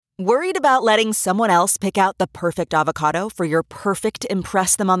Worried about letting someone else pick out the perfect avocado for your perfect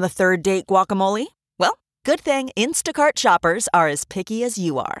impress them on the third date guacamole? Well, good thing Instacart shoppers are as picky as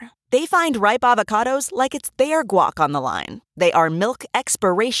you are. They find ripe avocados like it's their guac on the line. They are milk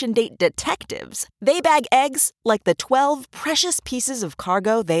expiration date detectives. They bag eggs like the 12 precious pieces of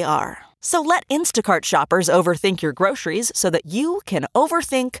cargo they are. So let Instacart shoppers overthink your groceries so that you can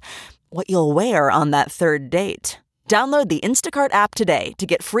overthink what you'll wear on that third date. Download the Instacart app today to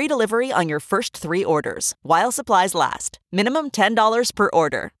get free delivery on your first 3 orders, while supplies last. Minimum $10 per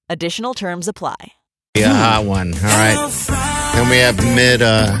order. Additional terms apply. Yeah, hot one. All right. Then we have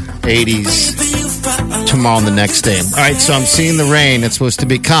mid-80s tomorrow and the next day. All right, so I'm seeing the rain. It's supposed to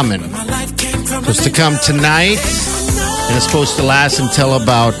be coming. It's supposed to come tonight, and it's supposed to last until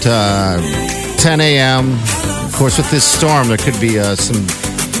about 10 a.m. Of course, with this storm, there could be some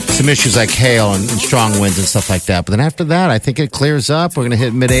issues like hail and strong winds and stuff like that. But then after that, I think it clears up. We're going to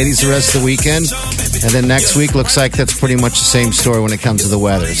hit mid-80s the rest of the weekend. And then next week looks like that's pretty much the same story when it comes to the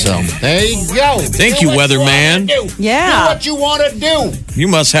weather. So, there you go. Thank you, weatherman. Yeah. Do what you want to do. You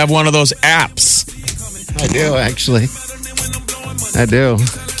must have one of those apps. I do, actually. I do.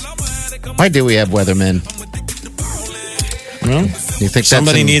 Why do we have weathermen? Well, you think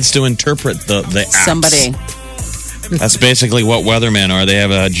somebody needs to interpret the apps. Somebody. That's basically what weathermen are. They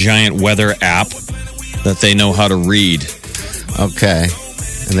have a giant weather app that they know how to read. Okay.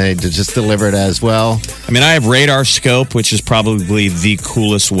 And they just deliver it as well. I mean, I have Radar Scope, which is probably the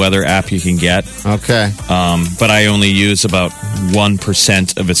coolest weather app you can get. Okay. But I only use about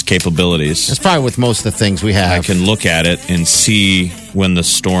 1% of its capabilities. That's probably with most of the things we have. I can look at it and see when the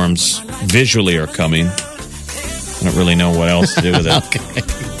storms visually are coming. I don't really know what else to do with it.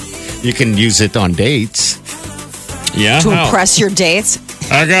 Okay. You can use it on dates. Yeah. To impress your dates?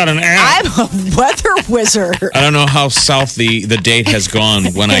 I got an app. I'm a weather wizard. I don't know how south the date has gone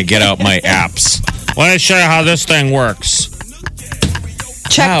when I get out my apps. Let me show you how this thing works.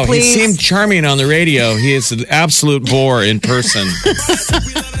 Check, please. He seemed charming on the radio. He is an absolute bore in person.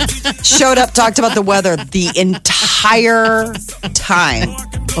 Showed up, talked about the weather the entire time.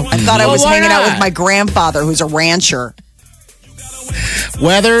 I thought I was hanging out with my grandfather, who's a rancher.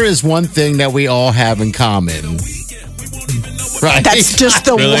 Weather is one thing that we all have in common. Right. That's just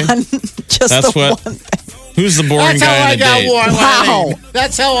the Really? one. Just one thing. Who's the boring guy on a date? Wow.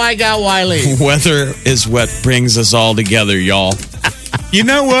 That's how I got Wiley. Weather is what brings us all together, y'all. You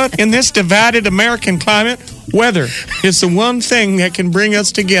know what? In this divided American climate, weather is the one thing that can bring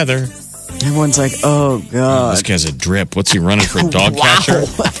us together. Everyone's like, oh, God. This guy's a drip. What's he running for? Dog catcher?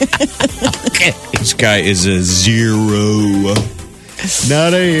 Okay. This guy is a zero.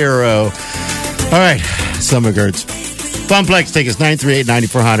 Not a hero. All right. Summer Gertz. Funplex, take us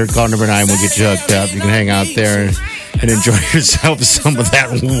 938-9400. Call number 9. We'll get you hooked up. You can hang out there and enjoy yourself some of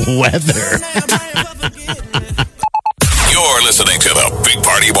that weather. You're listening to the Big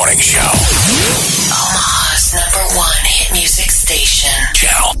Party Morning Show. Omaha's #1 hit music station.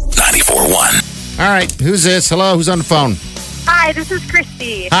 Channel 94.1. All right. Who's this? Hello. Who's on the phone? Hi, this is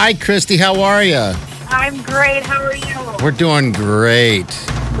Christy. Hi, Christy. How are you? I'm great. How are you? We're doing great.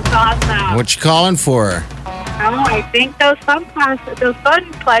 It's awesome. What you calling for? Oh, I think those Funplex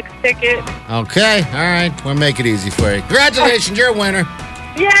tickets. Okay. All right. We'll make it easy for you. Congratulations. You're a winner.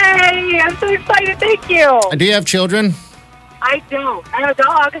 Yay! I'm so excited. Thank you. And do you have children? I don't. I have a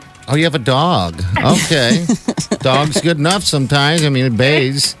dog. Oh, you have a dog. Okay. Dog's good enough sometimes. I mean, it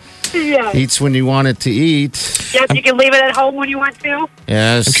bays. Yes. Eats when you want it to eat. Yes, you can leave it at home when you want to.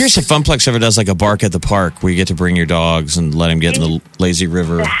 Yes. I'm curious if Funplex ever does like a bark at the park where you get to bring your dogs and let them get in the lazy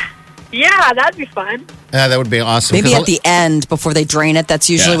river. Yeah, that'd be fun. Yeah, that would be awesome. Maybe at the end before they drain it. That's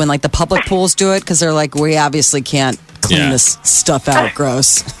usually when like the public pools do it because they're like, we obviously can't clean this stuff out.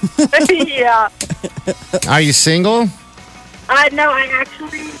 Gross. Yeah. Are you single? No, I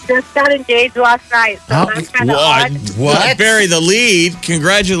actually just got engaged last night, so that's kind of odd. What? Bury the lead.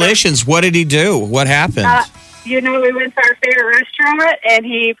 Congratulations. What did he do? What happened? We went to our favorite restaurant, and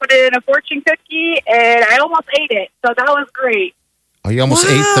he put it in a fortune cookie, and I almost ate it, so that was great. Oh, you almost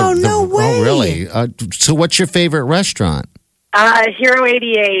ate the... no way. Oh, really? So what's your favorite restaurant? Hero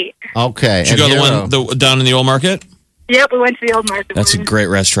 88. Okay. Did you go to the one down in the old market? Yep, we went to the old market. That's a great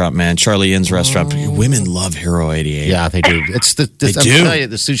restaurant, man. Charlie Inn's restaurant. Women love Hero 88. Yeah, they do. It's I'm telling you,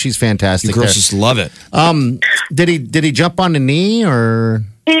 the sushi's fantastic. You girls just love it. Did he jump on the knee or?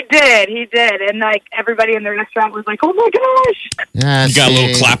 He did, and like everybody in the restaurant was like, "Oh my gosh!" Yeah, you got a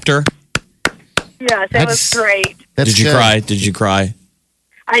little clapter. Yes, it was great. Did you cry? Did you cry?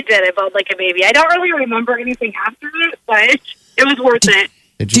 I did. I felt like a baby. I don't really remember anything after it, but it was worth it.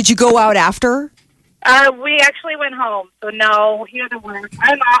 Did you go out after? We actually went home, so no, he doesn't work.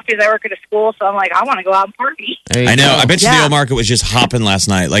 I'm off because I work at a school, so I'm like, I want to go out and party. I know. I bet you the Yeah. old market was just hopping last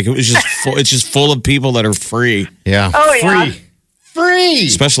night. Like it was just full, it's just full of people that are free. Yeah. Oh, yeah. Free.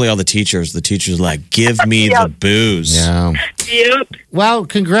 Especially all the teachers. The teachers are like, give me the booze. Yeah. Yep. Well,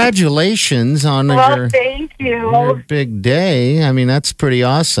 congratulations on Well, your thank your you. big day. I mean, that's pretty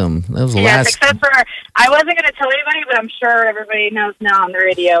awesome. That was the Yes, last. except for I wasn't going to tell anybody, but I'm sure everybody knows now on the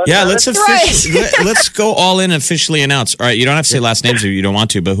radio. Yeah, so let's that's let's go all in and officially announce. All right, you don't have to say last names if you don't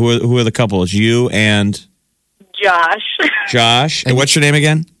want to, but who are the couples? You and Josh. Josh. And what's your name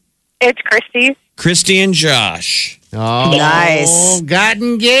again? It's Christy. Christy and Josh. Oh, Nice. Got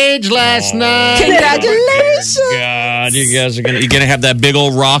engaged last night. Congratulations. God, you guys are gonna have that big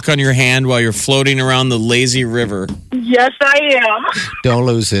old rock on your hand while you're floating around the lazy river. Yes, I am. Don't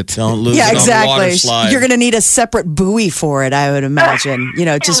lose it. Don't lose Yeah, it on the water exactly. slide. You're going to need a separate buoy for it, I would imagine.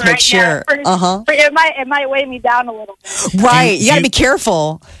 Just make Right, sure. yeah. Uh-huh. It might weigh me down a little bit. Right. You got to you- be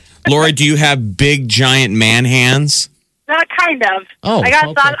careful. Lori, do you have big giant man hands? Not kind of. Oh, I got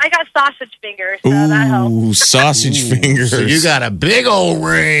okay. I got sausage fingers, so that helps. Ooh, sausage fingers. So you got a big old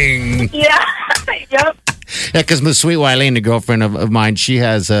ring. Yeah. Yep. Yeah, because my sweet Wileen, a girlfriend of mine, she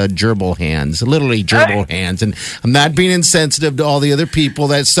has gerbil hands, literally gerbil hands. And I'm not being insensitive to all the other people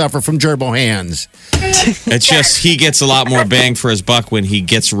that suffer from gerbil hands. It's just he gets a lot more bang for his buck when he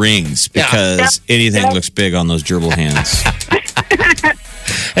gets rings because anything looks big on those gerbil hands.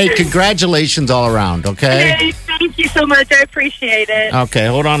 Hey, congratulations all around, okay? Hey, thank you so much. I appreciate it. Okay,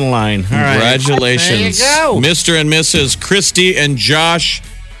 hold on the line. All right. Congratulations, There you go. Mr. and Mrs. Christy and Josh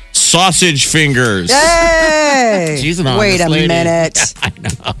Sausage Fingers. Hey. She's an Wait honest a lady. minute.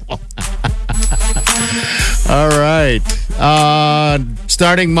 All right.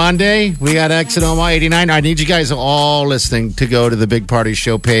 Starting Monday, we got Exit Omaha 89. I need you guys all listening to go to the Big Party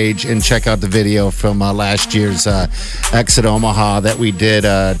Show page and check out the video from last year's Exit Omaha that we did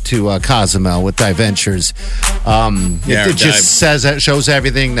to Cozumel with Dive Ventures. It just shows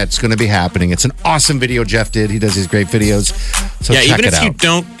everything that's going to be happening. It's an awesome video Jeff did. He does these great videos. So Yeah, check even it if out. you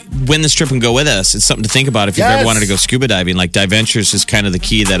don't win this trip and go with us, it's something to think about if you've Yes. ever wanted to go scuba diving. Like Dive Ventures is kind of the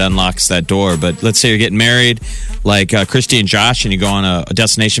key that unlocks that door. But let's say you're getting married, like Christy and Josh, and you go on a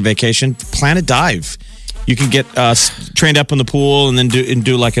destination vacation, plan a dive. You can get trained up in the pool and then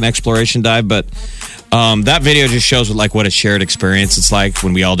do like an exploration dive. But that video just shows what a shared experience it's like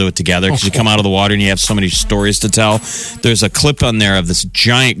when we all do it together because you come out of the water and you have so many stories to tell. There's a clip on there of this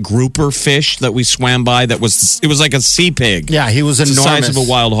giant grouper fish that we swam by it was like a sea pig. Yeah, he was It's the enormous. size of a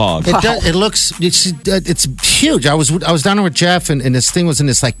wild hog. It looks it's huge. I was down there with Jeff and this thing was in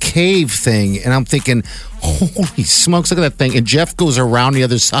this like cave thing and I'm thinking, holy smokes, look at that thing. And Jeff goes around the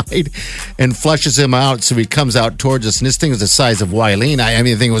other side and flushes him out so he comes out towards us and this thing was the size of Wileen. I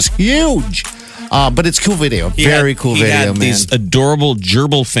mean the thing was huge. But it's cool video. Very cool he video, had man. these adorable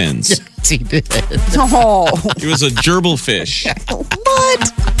gerbil fins. Yes, he did. Oh, He was a gerbil fish.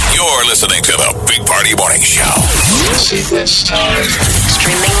 what? You're listening to the Big Party Morning Show.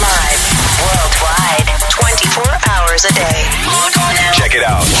 Streaming live worldwide 24 hours a day. Log on now. Check it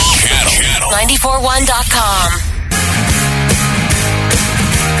out. Channel. 941.com.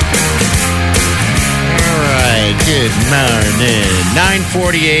 All right. Good morning.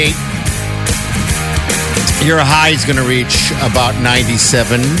 9:48. Your high is going to reach about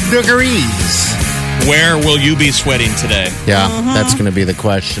 97 degrees. Where will you be sweating today? Yeah, that's going to be the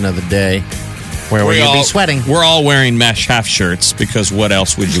question of the day. Where will you be sweating? We're all wearing mesh half shirts because what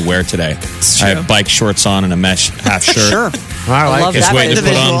else would you wear today? I have bike shorts on and a mesh half shirt. Sure. I like love it. Just that waiting to put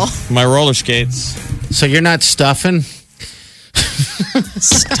individual. on my roller skates. So you're not stuffing?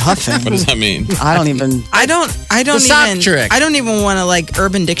 Stuffing. What does that mean? I don't even. I don't The sock even trick. I don't even want to like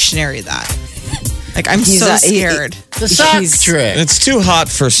Urban Dictionary that. Like I'm He's so a- he- scared. The sock He's- trick. It's too hot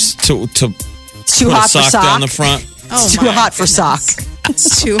to It's too put hot a sock for sock. down the front. It's Oh too my hot for sock.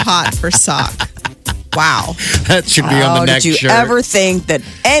 It's too hot for sock. Wow. That should be on the next did you shirt. ever think that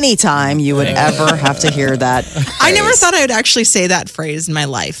any time you would ever have to hear that? I never thought I would actually say that phrase in my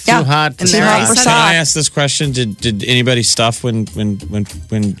life. Yeah. Too hot to And Too there hot I for said Can I sock. ask this question? Did anybody stuff when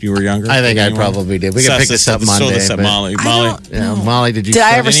you were younger? I think I Anyone? probably did. We can pick this up Let's throw Monday. this at but- Molly. I Molly, don't- Yeah, Molly, did you? Did I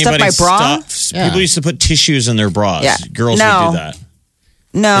stuff ever stuff anybody my bra? stuff- Yeah. People used to put tissues in their bras. Yeah. Girls No. would do that.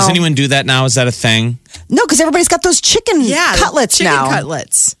 No, Does anyone do that now? Is that a thing? no, because everybody's got those chicken Yeah, cutlets chicken now.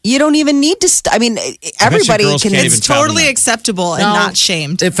 cutlets. You don't even need to. I mean, everybody girls can. can't It's even fathom totally that. acceptable and No. not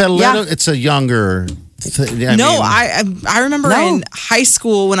shamed. If a little, it's a younger. I remember No. in high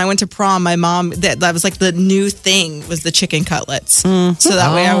school when I went to prom, my mom that was like the new thing was the chicken cutlets. So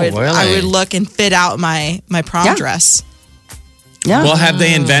that way Oh, I really? would look and fit out my prom Yeah. dress. Yeah. Well, have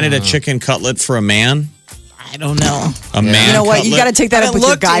they invented a chicken cutlet for a man? I don't know. A man You know what? You cutlet? got to take that I up with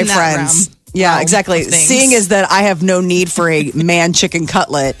your looked guy in that friends. realm Yeah, exactly. of things. Seeing as that I have no need for a man chicken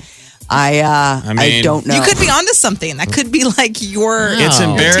cutlet, I mean, don't know. You could be onto something. That could be like your It's ticket to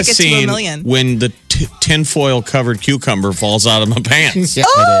embarrassing $1,000,000. when the tinfoil covered cucumber falls out of my pants Yeah,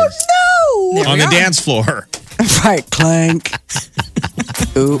 Oh it is. no! on we the are. dance floor. Right, clank.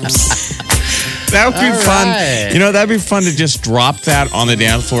 Oops. That would be All fun. right. You know, that'd be fun to just drop that on the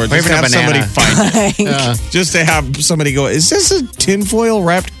dance floor. Just even to a have somebody banana. find it. Just to have somebody go, is this a tinfoil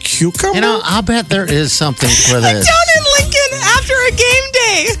wrapped cucumber? You know, I'll bet there is something for this. Down in Lincoln after a game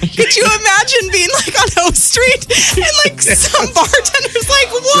day. Could you imagine being like on O Street and like some bartender's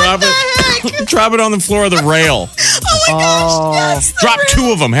like, what the heck? Drop it on the floor of the rail. Oh my gosh, yes. the Drop real-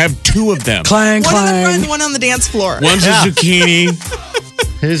 2 of them. Have 2 of them. Clank, One on the front, clank. one on the dance floor. One's Yeah. a zucchini.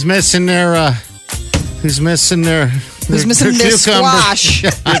 Who's missing their? Who's missing their? Who's missing their cucumber? squash?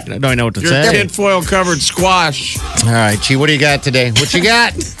 I don't know what to Your say. tinfoil covered squash. All right, Chi, what do you got today? What you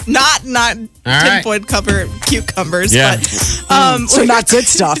got? Not right. tinfoil covered cucumbers, Yeah. but So not good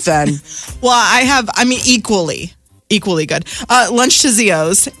stuff then. well, I mean, equally good. Lunch to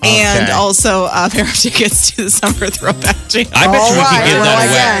Zio's and Okay. also a pair of tickets to the summer throwback jam. I bet you we All could right, give well, that I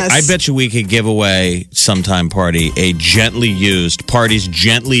away. guess. I bet you we could give away sometime party a gently used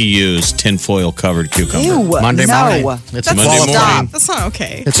tinfoil covered cucumber. Ew. Monday no. morning. It's a Monday qualifying. morning. That's not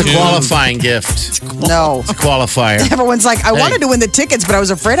okay. It's a qualifying gift. No. Qualifier. Everyone's like, I wanted to win the tickets, but I was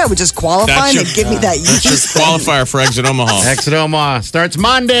afraid I would just qualify That's and your- they'd give me that That's your use. qualifier for Exit Omaha. Exit Omaha starts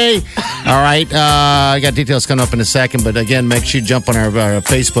Monday. All right. I got details coming up in a second, but again, make sure you jump on our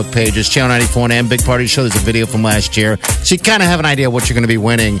Facebook pages, Channel 94 and Big Party Show. There's a video from last year. So you kind of have an idea what you're going to be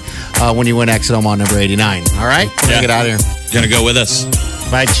winning when you win Exit Omaha number 89. All right? Yeah. Get out of here. Gonna go with us.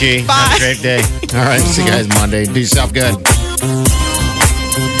 Bye, Chi. Bye. Have a great day. All right. See you guys Monday. Do yourself good.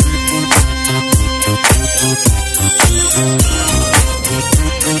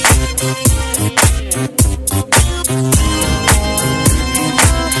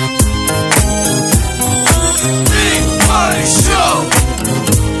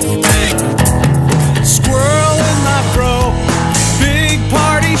 Squirrel in my fro. Big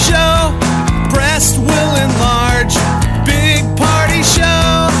party show. Breast will enlarge. Big party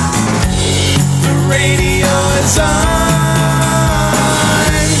show. The radio is on.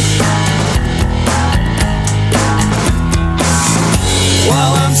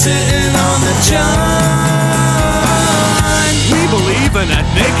 While I'm sitting on the john. We believe in a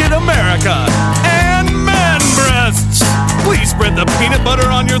naked America and man breasts. Please spread the peanut butter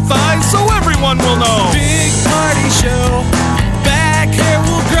on your thighs so everyone will know. Big party show. Back hair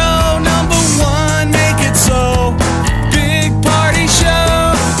will grow. Number 1, make it so. Big party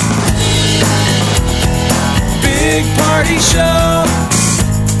show. Big party show.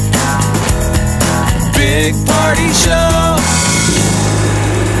 Big party show.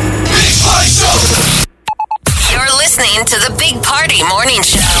 Big party show. You're listening to the Big Party Morning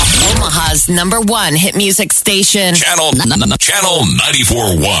Show. Omaha's #1 hit music station. Channel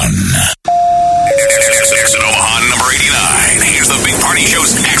 94.1. Here's an Omaha number 89. Here's the Big Party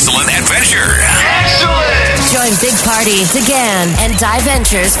Show's excellent adventure. Join Big Party, DeGan, and Dive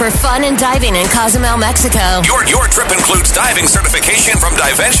Ventures for fun and diving in Cozumel, Mexico. Your trip includes diving certification from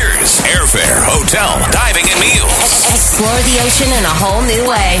Dive Ventures, airfare, hotel, diving, and meals. Explore the ocean in a whole new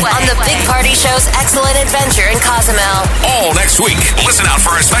way on the Big Party Show's excellent adventure in Cozumel. All next week. Listen out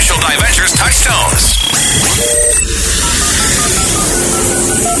for our special Dive Ventures touchstones.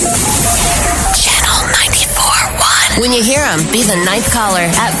 Channel 94.1. When you hear them, be the 9th caller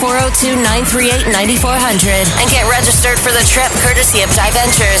at 402-938-9400 and get registered for the trip courtesy of Dive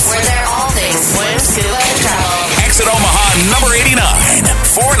Ventures, where they're all things swim, scuba, and travel. Exit Omaha number 89.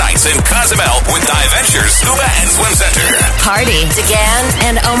 4 nights in Cozumel with Dive Ventures Scuba and Swim Center. Party, DeGan,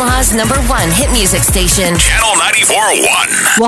 and Omaha's #1 hit music station. Channel 94.1.